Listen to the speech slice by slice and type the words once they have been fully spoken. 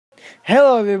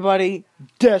Hello everybody,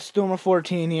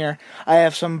 Deathstormer14 here. I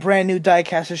have some brand new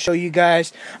diecasts to show you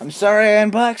guys. I'm sorry I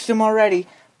unboxed them already,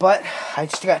 but I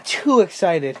just got too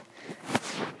excited.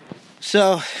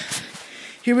 So,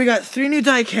 here we got 3 new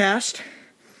diecasts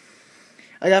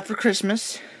I got for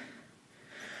Christmas.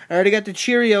 I already got the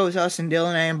Cheerios us and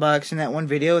Dylan I unboxed in that one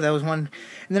video. That was one.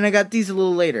 And then I got these a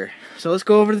little later. So let's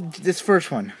go over this first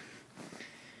one.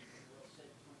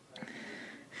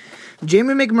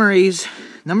 Jamie McMurray's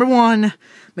number 1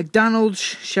 McDonald's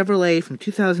Chevrolet from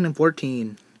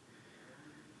 2014.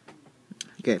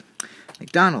 Okay,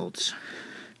 McDonald's.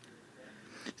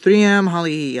 3M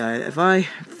Holly FI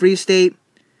Free State.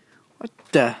 What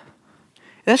the?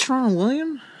 That's Ronald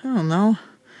Williams? I don't know.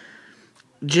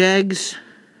 Jags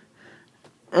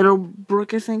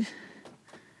Edelbrook, I think.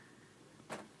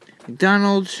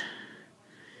 McDonald's.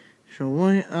 I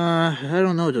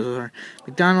don't know what those are.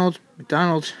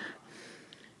 McDonald's.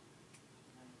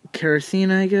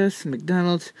 Kerosene, I guess.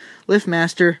 McDonald's.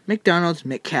 Liftmaster. McDonald's.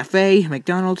 McCafe.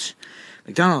 McDonald's.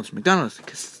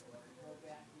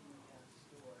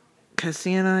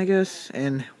 Casina, I guess.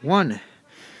 And 1.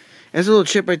 There's a little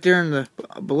chip right there in the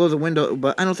below the window,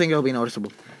 but I don't think it'll be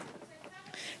noticeable.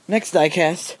 Next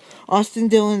diecast. Austin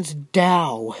Dillon's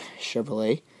Dow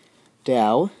Chevrolet.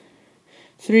 Dow.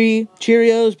 3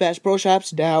 Cheerios, Bass Pro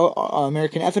Shops, Dow,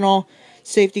 American Ethanol,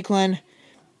 Safety Clean,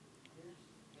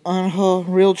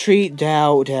 Real Treat,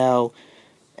 Dow,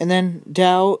 and then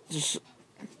Dow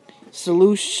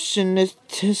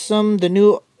Solutionism, the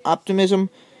New Optimism,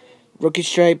 Rookie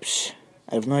Stripes.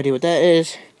 I have no idea what that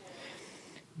is.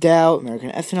 Dow,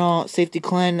 American Ethanol, Safety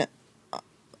Clean,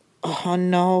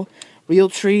 no, Real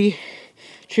Tree,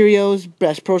 Cheerios,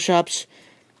 Bass Pro Shops,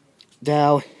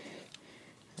 Dow.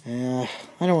 I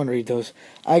don't want to read those.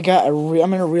 I'm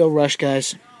in a real rush,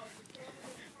 guys.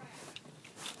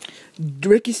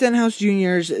 Ricky Stenhouse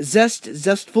Jr.'s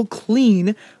Zestful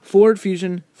Clean Ford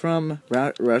Fusion from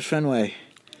Roush Fenway.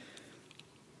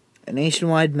 A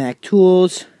Nationwide Mac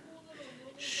Tools.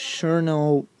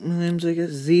 Cherno Williams, I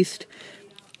guess. Zeest.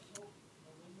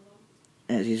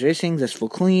 As he's racing, Zestful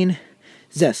Clean.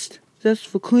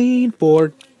 Zestful Clean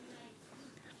Ford.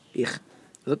 Ugh.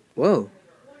 Look, whoa.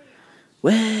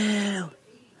 Well,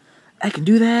 I can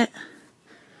do that.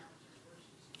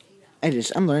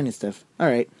 I'm learning stuff.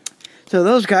 Alright. So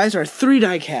those guys are 3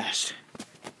 diecasts.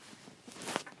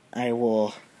 I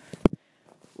will...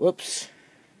 Whoops.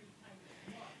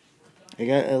 I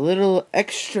got a little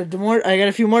extra... I got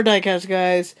a few more diecasts,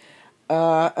 guys.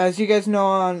 As you guys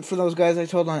know, for those guys I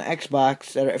told on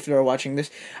Xbox, if they're watching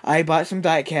this, I bought some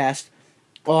diecast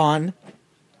on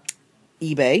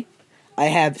eBay. I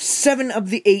have 7 of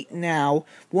the 8 now.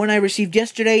 1 I received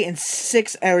yesterday, and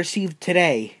 6 I received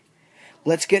today.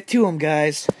 Let's get to them,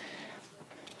 guys.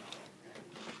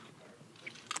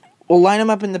 We'll line them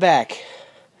up in the back.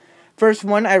 First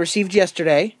one I received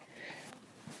yesterday.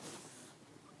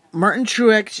 Martin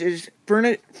Truex's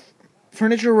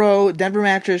Furniture Row Denver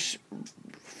mattress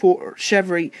for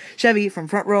Chevy from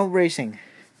Front Row Racing.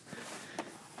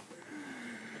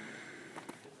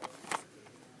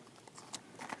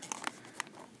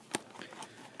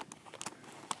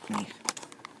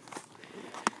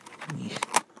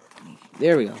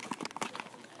 There we go.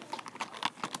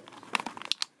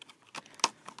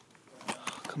 Oh,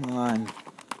 come on.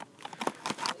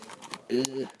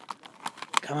 Ugh.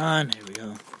 Come on. Here we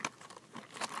go.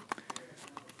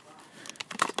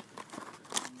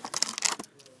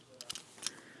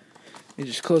 You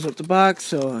just close up the box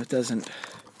so it doesn't...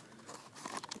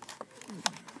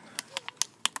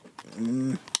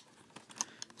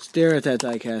 Stare at that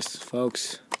diecast,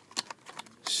 folks.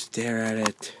 Stare at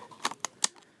it.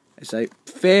 As I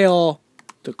fail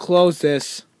to close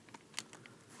this.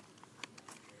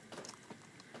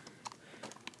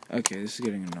 Okay, this is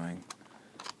getting annoying.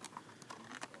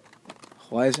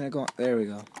 Why isn't it going? There we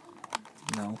go.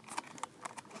 No.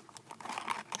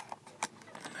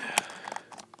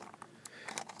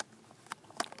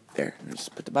 There.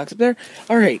 Just put the box up there.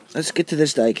 Alright, let's get to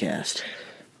this diecast.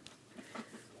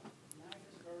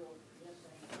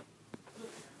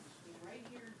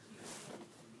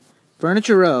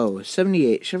 Furniture Row,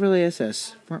 78, Chevrolet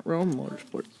SS, Front Row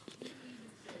Motorsports.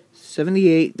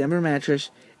 78, Denver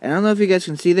mattress. And I don't know if you guys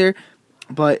can see there,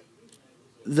 but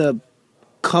the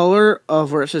color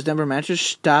of where it says Denver mattress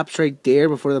stops right there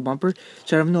before the bumper.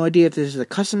 So I have no idea if this is a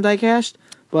custom diecast,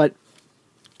 but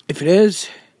if it is,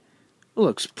 it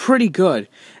looks pretty good.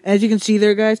 As you can see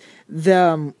there, guys,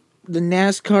 the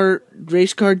NASCAR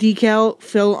race car decal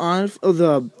fell on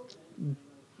the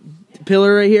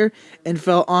pillar right here and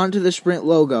fell onto the Sprint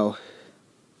logo.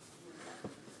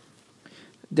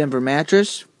 Denver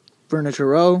mattress, Furniture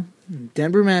Row,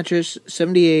 Denver mattress,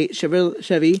 78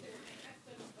 Chevy.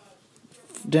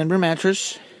 Denver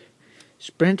mattress,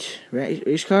 Sprint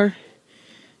race car,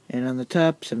 and on the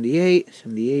top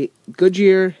 78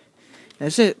 Goodyear.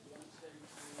 That's it.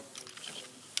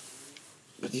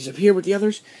 Put these up here with the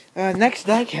others. Next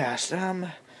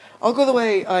diecast. I'll go the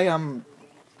way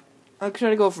I'll try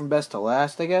to go from best to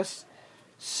last, I guess.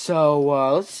 So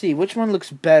let's see which one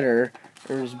looks better,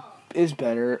 or is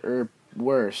better, or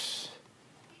worse.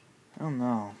 I don't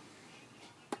know.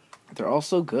 They're all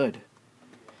so good.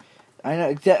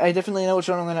 I definitely know which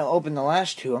one I'm going to open the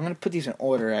last two. I'm going to put these in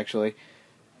order, actually.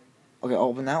 Okay, I'll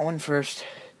open that one first.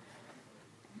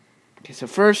 Okay, so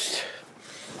first,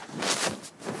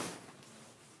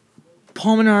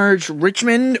 Paul Menard's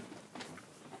Richmond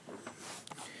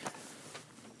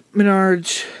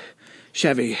Menard's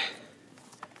Chevy.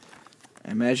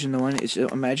 Imagine it's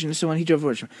the one he drove for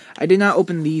Richmond. I did not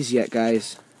open these yet,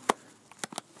 guys.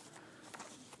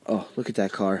 Oh, look at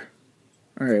that car.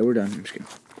 Alright, we're done. I'm just kidding.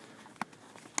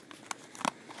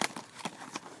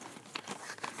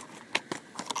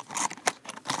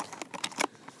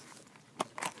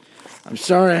 I'm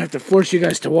sorry I have to force you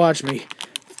guys to watch me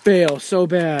fail so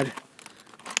bad.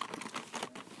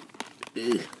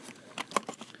 Ugh.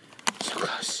 So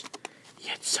close,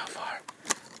 yet so far.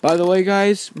 By the way,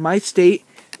 guys, my state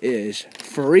is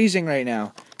freezing right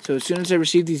now. So as soon as I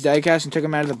received these diecasts and took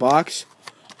them out of the box,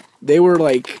 they were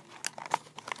like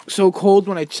so cold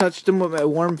when I touched them with my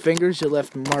warm fingers, it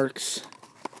left marks.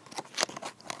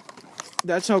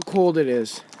 That's how cold it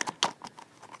is.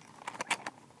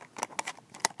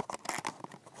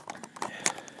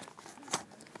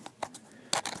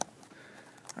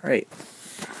 Alright,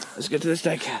 let's get to this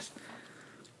diecast.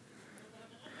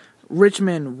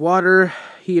 Richmond Water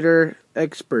Heater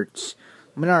Experts.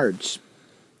 Menards.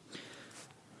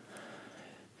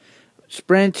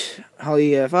 Sprint,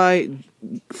 Holly EFI,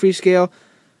 Freescale,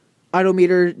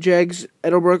 Odometer, Jegs,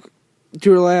 Edelbrook,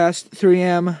 Duralast,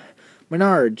 3M,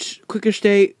 Menards, Quick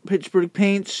Estate, Pittsburgh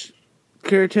Paints,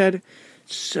 Carated,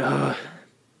 Sarah,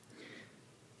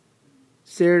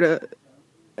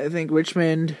 I think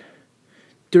Richmond,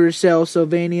 Duracell,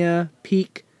 Sylvania,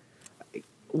 Peak.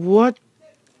 What?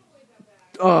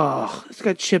 Oh, it's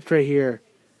got chipped right here.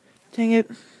 Dang it.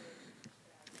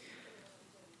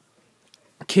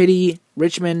 Kitty,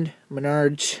 Richmond,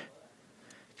 Menards.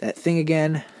 That thing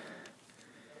again.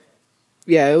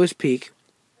 Yeah, it was Peak.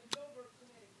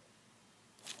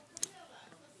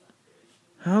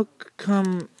 How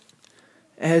come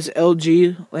it has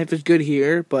LG? Life is good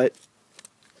here, but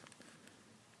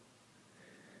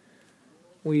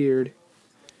weird.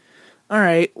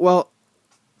 Alright, well,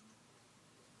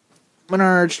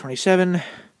 Menards 27,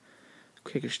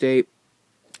 Quick Estate,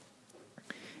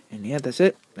 and yeah, that's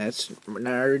it. That's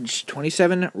Menards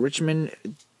 27 Richmond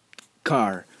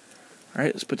car.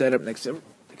 Alright, let's put that up next to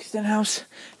the house.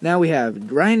 Now we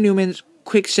have Ryan Newman's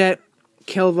Quickset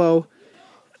Kelvo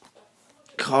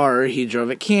car he drove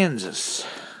at Kansas.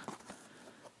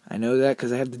 I know that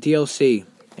because I have the DLC,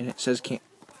 and it says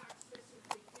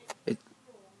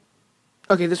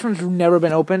Okay, this one's never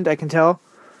been opened, I can tell.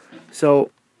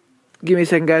 So, give me a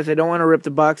second, guys. I don't want to rip the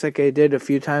box like I did a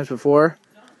few times before.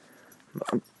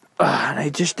 And I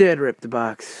just did rip the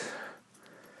box.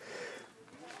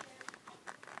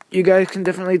 You guys can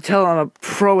definitely tell I'm a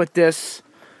pro at this.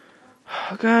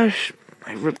 Oh, gosh.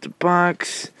 I ripped the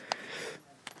box.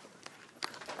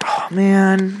 Oh,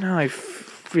 man. Now I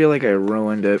feel like I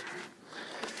ruined it.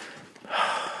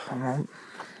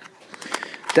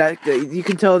 That you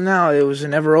can tell now it was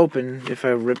never opened. If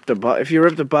you rip the box,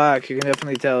 you can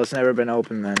definitely tell it's never been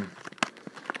opened then.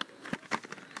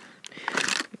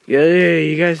 Yay!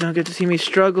 You guys don't get to see me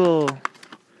struggle.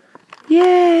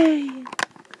 Yay!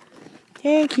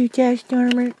 Thank you, Jack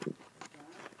Stormer.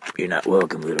 You're not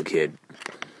welcome, little kid.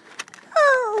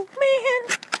 Oh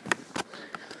man.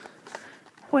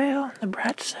 Well, the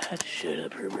brat said, "Shut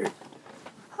up, Herbert."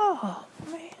 Oh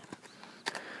man.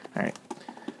 All right.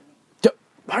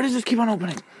 Why does this keep on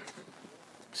opening?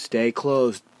 Stay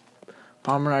closed.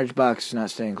 Palmer's box is not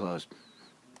staying closed.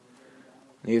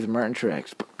 Neither Martin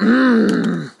Truex.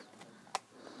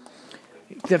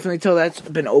 You can definitely tell that's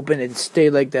been open and stayed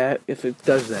like that if it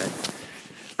does that.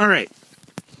 Alright.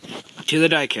 To the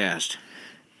diecast.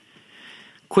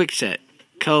 Quickset.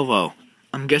 Kelvo.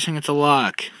 I'm guessing it's a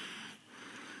lock.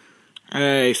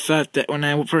 I thought that when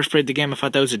I first played the game, I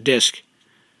thought that was a disc.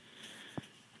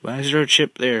 Why is there a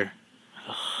chip there?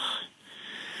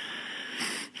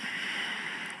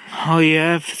 Oh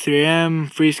yeah,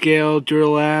 3M, Freescale,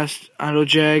 Duralast, Auto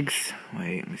Jegs.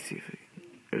 Wait, let me see if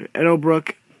I can.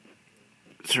 Edelbrook.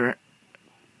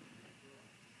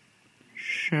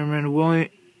 Chairman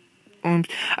Williams.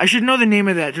 I should know the name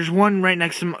of that. There's one right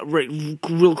next to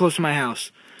real close to my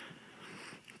house.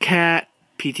 Cat,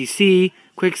 PTC,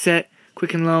 Quickset,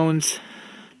 Quicken Loans,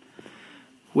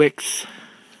 Wix,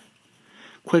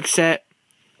 Quickset,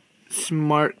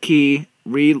 Smart Key,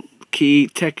 Real Key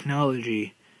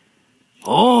Technology.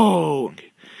 Oh,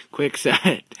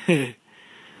 Quickset.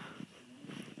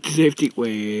 Safety.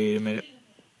 Wait a minute.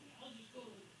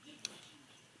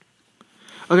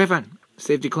 Okay, fine.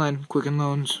 Safety Clan, Quicken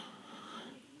Loans.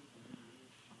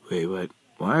 Wait, what?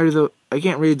 Why are the... I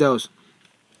can't read those.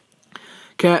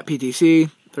 Cat, PTC,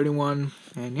 31,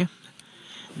 and yeah.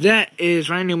 That is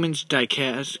Ryan Newman's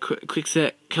diecast.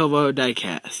 Quickset Kelvo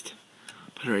diecast.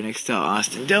 Put it right next to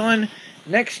Austin Dillon.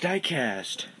 Next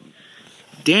diecast.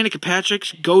 Danica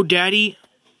Patrick's GoDaddy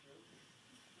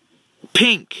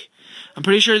Pink. I'm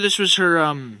pretty sure this was her,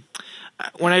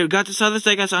 when I got to saw this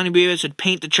diecast on eBay, it said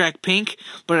paint the track pink,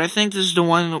 but I think this is the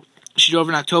one she drove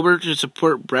in October to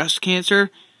support breast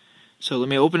cancer. So let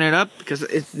me open it up, because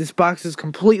this box is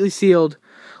completely sealed,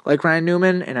 like Ryan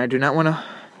Newman, and I do not want to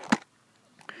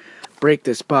break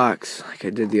this box like I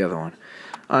did the other one.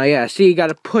 Yeah, see, you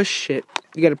gotta push it.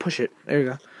 You gotta push it. There you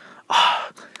go. Oh,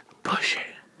 push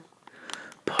it.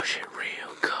 Push it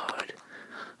real good.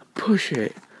 Push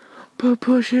it.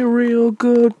 Push it real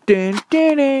good. Dan,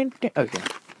 dan, dan, dan. Okay.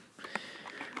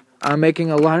 I'm making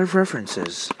a lot of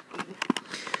references.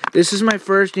 This is my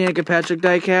first Danica Patrick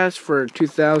diecast for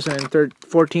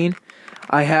 2014.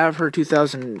 I have her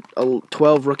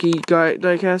 2012 rookie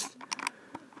diecast.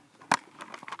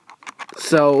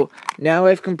 So, now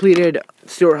I've completed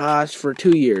Stuart Haas for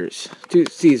 2 years. 2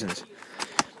 seasons.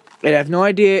 And I have no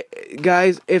idea,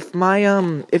 guys, if my,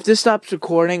 if this stops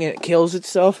recording and it kills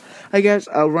itself, I guess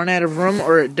I'll run out of room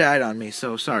or it died on me,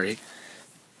 so sorry.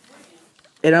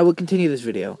 And I will continue this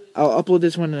video. I'll upload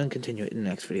this one and then continue it in the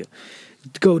next video.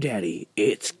 GoDaddy,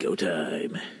 it's go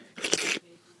time.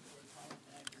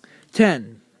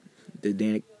 10.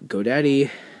 The GoDaddy.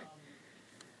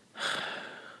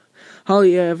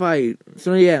 Holly FI,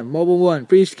 3M, Mobile 1,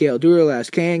 Freescale,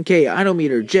 Duralast, K&K,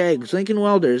 Idlemeter, Jegs, Lincoln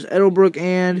Welders, Edelbrook,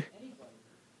 and...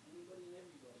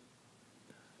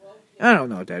 I don't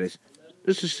know what that is.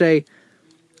 Let's just say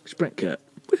Sprint Cup.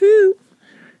 Woohoo!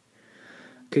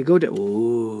 Okay, GoDaddy.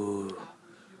 Ooh.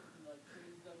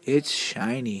 It's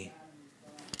shiny.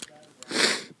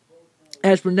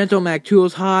 Dental, Mac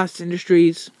Tools, Haas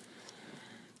Industries.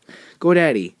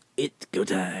 GoDaddy. It's go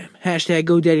time. Hashtag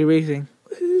GoDaddy Racing.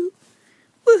 Woohoo.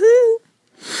 Woohoo.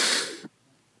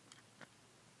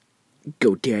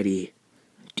 GoDaddy.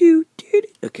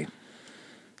 Okay.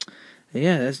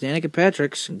 Yeah, that's Danica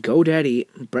Patrick's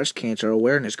GoDaddy breast cancer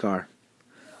awareness car.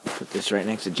 Put this right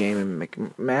next to Jamie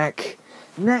Mac.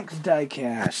 Next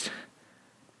diecast.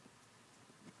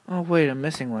 Oh, wait, I'm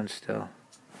missing one still.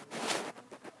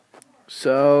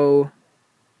 So,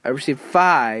 I received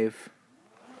 5.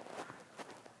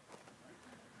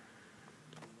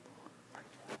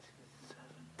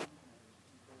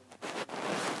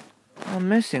 I'm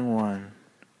missing one.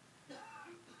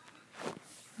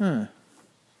 Huh.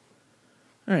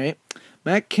 Alright.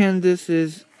 Mac Candace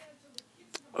is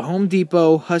Home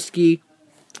Depot Husky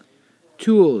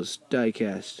Tools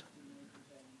diecast.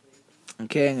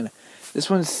 Okay, this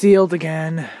one's sealed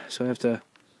again, so I have to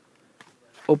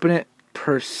open it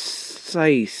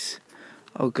precise.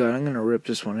 Oh god, I'm gonna rip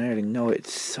this one. I already know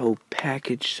it's so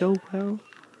packaged so well.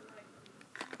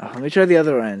 Oh, let me try the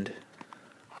other end.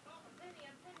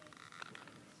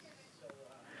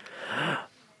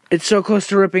 It's so close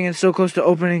to ripping and so close to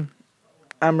opening.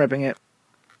 I'm ripping it.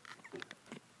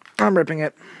 I'm ripping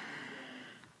it.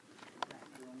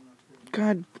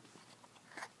 God.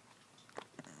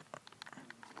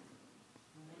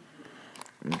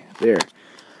 There.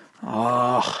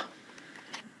 Oh.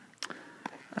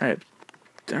 I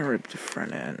ripped the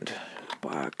front end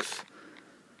box.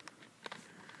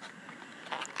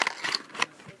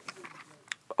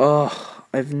 Oh,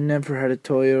 I've never had a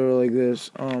Toyota like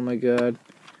this. Oh my god.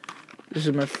 This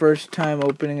is my first time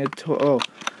opening a toy. Oh,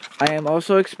 I am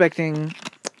also expecting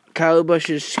Kyle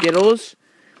Busch's Skittles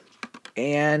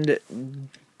and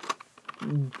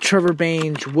Trevor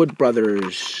Bain's Wood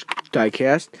Brothers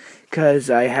diecast, because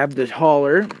I have the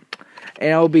hauler,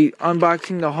 and I'll be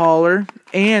unboxing the hauler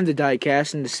and the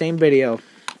diecast in the same video.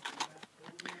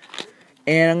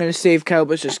 And I'm going to save Kyle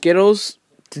Busch's Skittles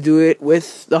to do it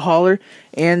with the hauler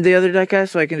and the other diecast,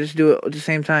 so I can just do it at the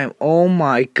same time. Oh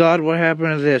my god, what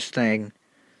happened to this thing?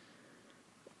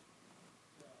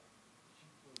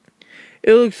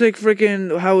 It looks like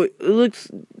freaking how it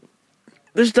looks.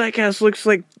 This diecast looks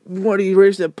like what he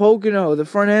raced at Pocono. The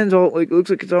front end's all like looks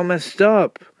like it's all messed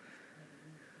up.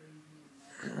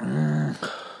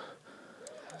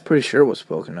 Pretty sure it was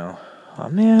Pocono. Oh,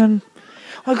 man.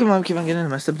 How come I keep on getting a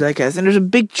messed up diecast? And there's a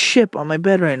big chip on my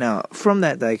bed right now from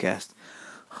that diecast.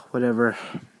 Whatever.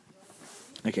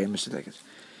 Okay, Mr. Diecast.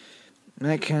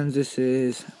 That Kansas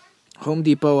is Home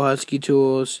Depot Husky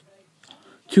Tools.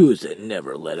 Tools that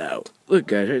never let out. Look,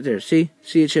 guys, right there. See?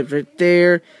 See the chips right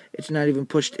there? It's not even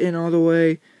pushed in all the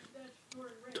way.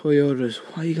 Toyotas.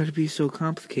 Why you gotta be so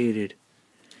complicated?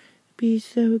 Be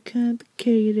so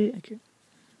complicated.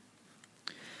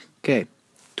 Okay.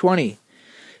 20.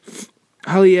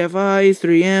 Holly FI,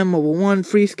 3M, Mobile 1,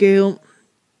 Freescale.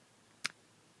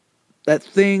 That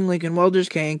Thing, Lincoln Welders,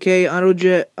 K&K,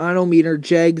 Autometer,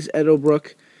 Jegs,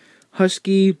 Edelbrook,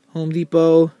 Husky, Home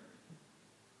Depot,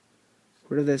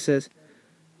 whatever that says,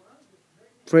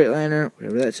 Freightliner,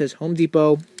 whatever that says, Home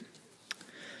Depot,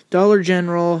 Dollar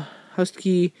General,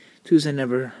 Husky, Tools I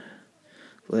Never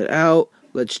Let Out,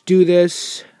 Let's Do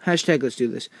This, hashtag Let's Do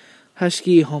This,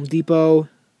 Husky, Home Depot,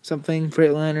 something,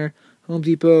 Freightliner, Home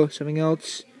Depot, something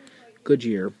else,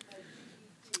 Goodyear,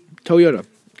 Toyota,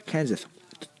 Kansas,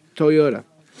 Toyota.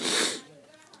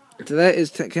 So that is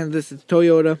Kansas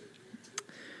Toyota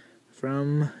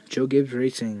from Joe Gibbs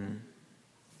Racing.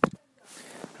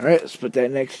 Alright, let's put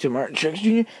that next to Martin Truex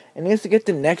Jr. And he has to get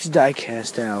the next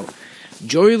diecast out.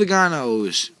 Joey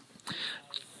Logano's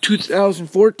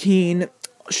 2014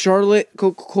 Charlotte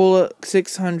Coca-Cola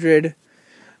 600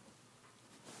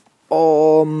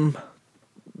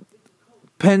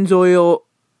 Pennzoil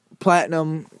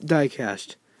Platinum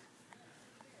diecast.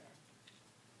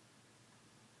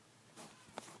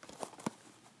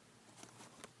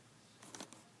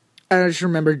 I just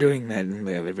remember doing that in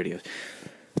the other videos.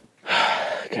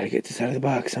 Gotta get this out of the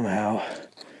box somehow.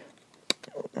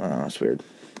 Oh, that's weird.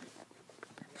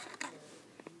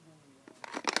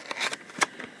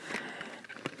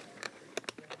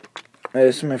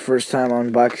 This is my first time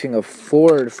unboxing a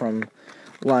Ford from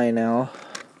Lionel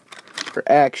for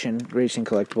Action Racing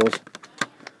Collectibles.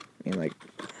 I mean, like,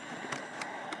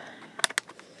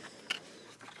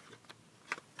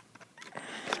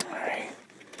 alright.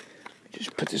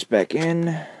 Just put this back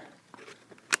in.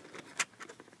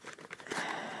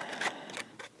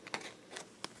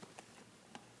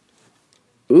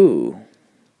 Ooh.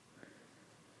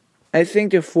 I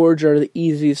think the Fords are the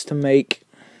easiest to make.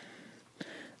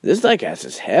 This diecast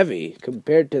is heavy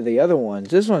compared to the other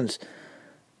ones. This one's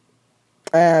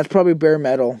it's probably bare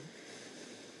metal.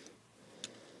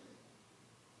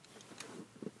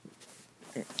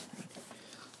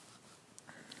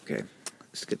 Okay,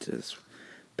 let's get to this.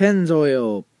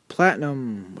 Pennzoil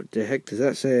Platinum. What the heck does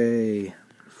that say?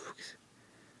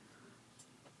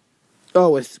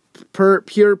 Oh, it's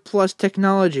Pure Plus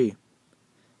technology.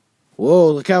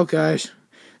 Whoa, look out, guys.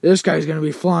 This guy's going to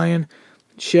be flying.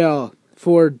 Shell.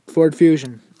 Ford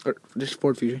Fusion. Or just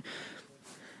Ford Fusion.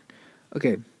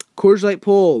 Okay. Coors Light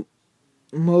Pole.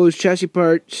 Moe's chassis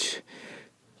parts.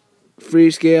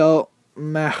 Freescale.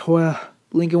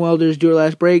 Lincoln Welders,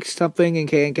 Duralast Brakes, something, and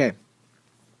K&K.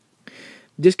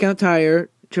 Discount Tire.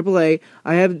 AAA.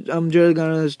 I have Joey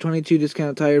Logano's 22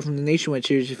 discount tire from the Nationwide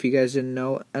series, if you guys didn't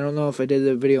know. I don't know if I did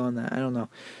a video on that. I don't know.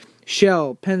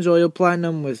 Shell. Pennzoil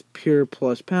Platinum with Pure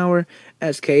Plus Power.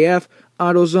 SKF.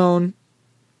 AutoZone.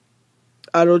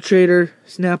 Auto Trader.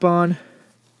 Snap-on.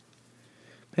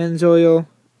 Pennzoil.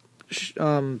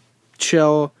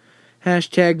 Shell.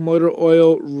 Hashtag Motor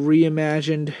Oil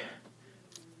Reimagined.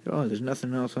 Oh, there's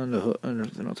nothing else on the hook.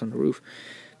 Nothing else on the roof.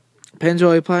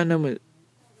 Pennzoil Platinum with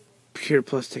Pure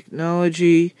Plus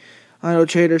technology. Auto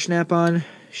Trader, Snap-on,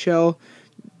 Shell,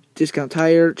 Discount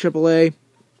Tire, AAA.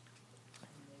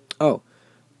 Oh,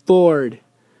 Ford.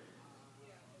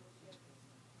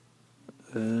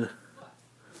 Are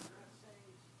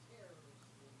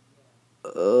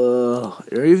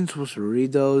you even supposed to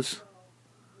read those?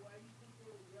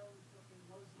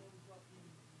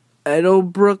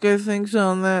 Edelbrook, I think's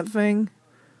on that thing.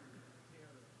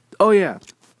 Oh yeah.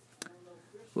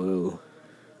 Whoa.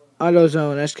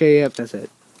 AutoZone, SKF, that's it.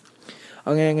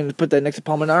 Okay, I'm going to put that next to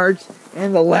Paul Menards.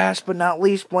 And the last but not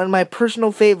least, one of my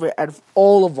personal favorite out of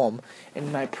all of them.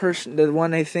 And the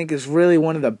one I think is really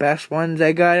one of the best ones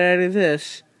I got out of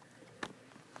this.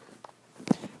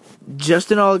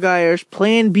 Justin Allgaier's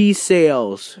Plan B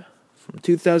Sales from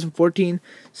 2014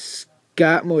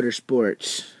 Scott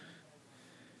Motorsports.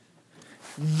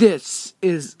 This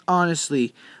is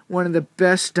honestly one of the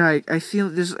best die. I feel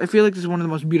like this is one of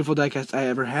the most beautiful diecasts I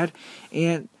ever had,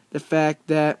 and the fact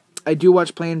that I do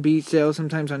watch Plan B Sales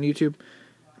sometimes on YouTube.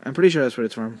 I'm pretty sure that's what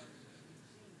it's from.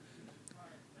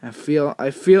 I feel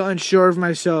unsure of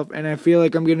myself, and I feel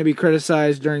like I'm going to be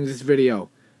criticized during this video.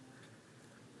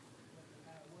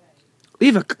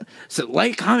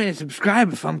 like, comment, and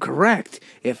subscribe if I'm correct.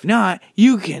 If not,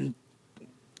 you can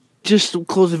just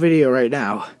close the video right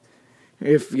now.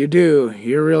 If you do,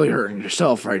 you're really hurting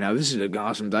yourself right now. This is an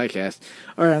awesome diecast.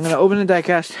 Alright, I'm going to open the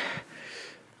diecast.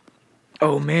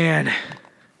 Oh, man.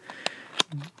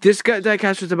 This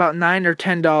diecast was about $9 or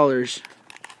 $10.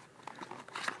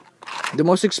 The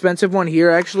most expensive one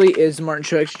here, actually, is Martin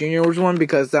Truex Jr.'s one,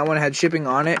 because that one had shipping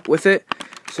on it with it.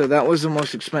 So that was the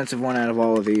most expensive one out of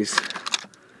all of these.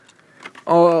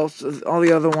 All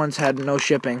the other ones had no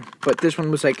shipping, but this one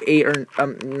was like $8 or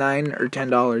 $9 or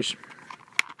 $10.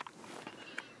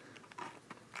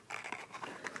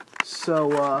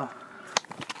 So,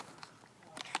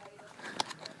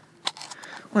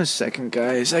 1 second,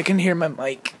 guys. I can hear my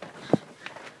mic.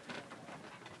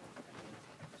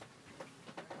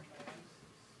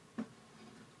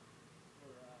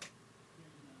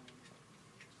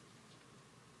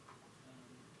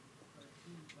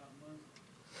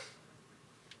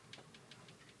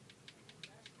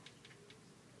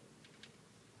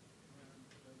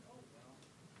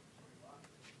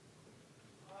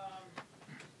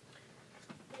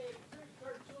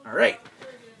 Alright,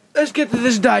 let's get to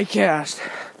this diecast.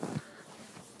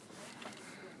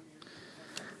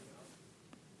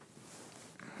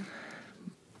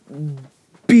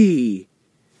 B.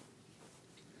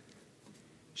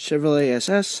 Chevrolet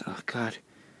SS. Oh, God.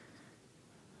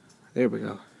 There we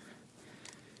go.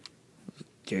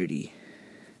 Dirty.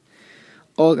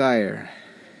 Allgaier.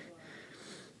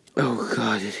 Oh,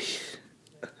 God.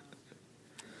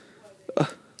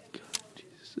 Oh, God.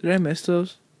 Jesus. Did I miss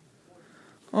those?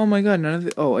 Oh my God, none of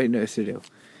the... Oh, wait, no, yes, I do.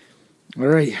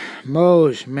 Alright,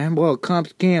 Moj, Manuel,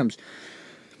 Comps, Cams,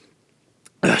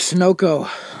 Sunoco,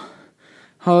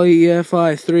 Holly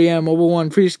EFI, 3M, Mobile One,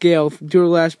 Freescale,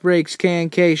 Duralast Brakes,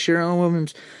 K&K, Sherwin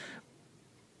Williams,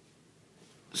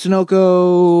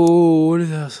 Sunoco... What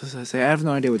else does that say? I have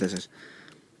no idea what this is.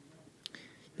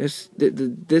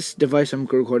 This device I'm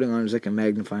recording on is like a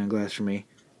magnifying glass for me.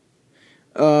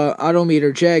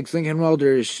 Autometer, Jags, Lincoln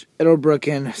Welders, Edelbrook,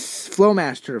 and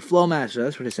Flowmaster,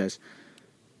 that's what it says.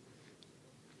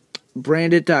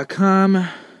 Brandit.com. I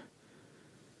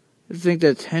think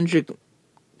that's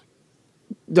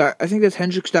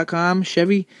Hendrix.com,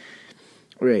 Chevy.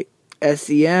 Right.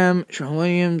 SEM, Sherwin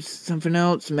Williams, something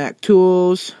else, Mac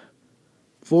Tools,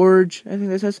 Forge, I think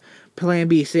that says.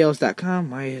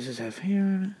 PlanBSales.com. Why does this have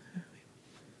here?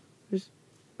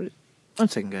 1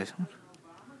 second, guys.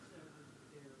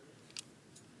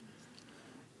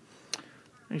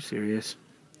 Are you serious?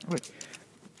 Wait.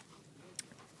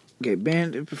 Okay,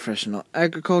 Bandit Professional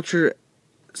Agriculture,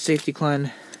 Safety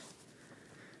Clean,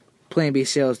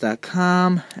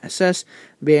 PlanBSales.com, SS,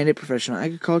 Bandit Professional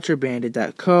Agriculture,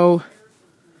 Bandit.co,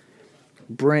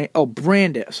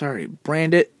 Brandit, sorry,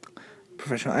 Brandit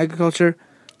Professional Agriculture,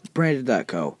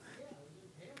 Brandit.co,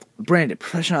 Brandit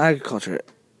Professional Agriculture,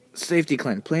 Safety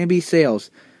Clean, Plan B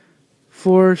Sales,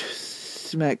 Ford,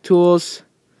 Smack Tools,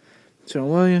 Sherwin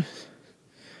Williams,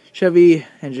 Chevy,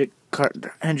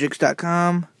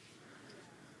 Hendrix.com,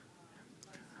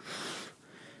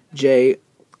 J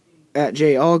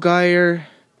Allgaier.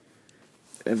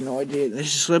 I have no idea. This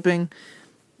is slipping.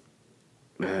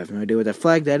 I have no idea what that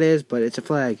flag that is, but it's a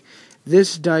flag.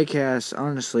 This diecast,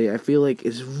 honestly, I feel like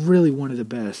is really one of the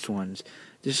best ones.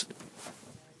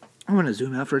 I want to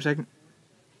zoom out for a second.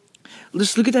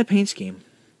 Let's look at that paint scheme.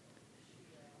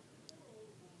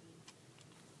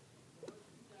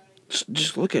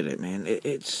 Just look at it, man.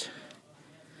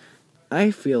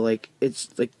 I feel like it's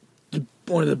like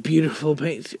one of the beautiful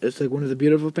paints. It's like one of the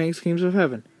beautiful paint schemes of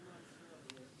heaven.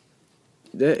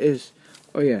 That is,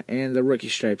 oh yeah, and the rookie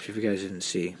stripes. If you guys didn't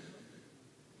see,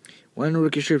 one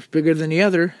rookie stripe's bigger than the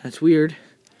other. That's weird.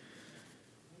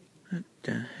 What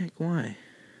the heck? Why?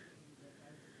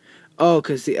 Oh,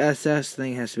 because the SS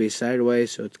thing has to be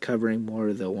sideways, so it's covering more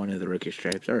of one of the rookie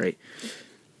stripes. All right.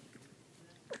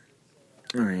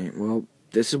 Alright, well,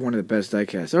 this is one of the best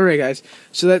diecasts. Alright, guys,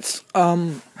 so that's, how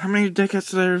many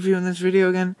diecasts did I review in this video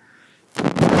again?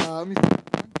 Let me see. 1,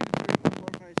 2, 3, 4,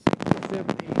 5, 6,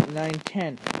 7, 8, 9,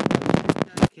 10.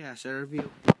 Diecasts I review.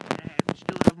 And I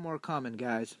still have more coming,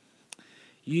 guys.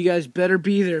 You guys better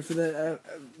be there for that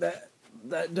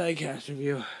diecast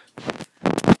review.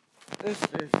 This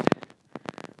is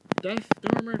Death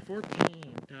Stormer 14.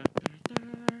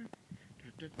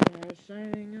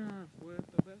 Signing off with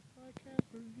the best podcast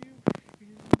review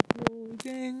in the whole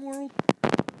dang world.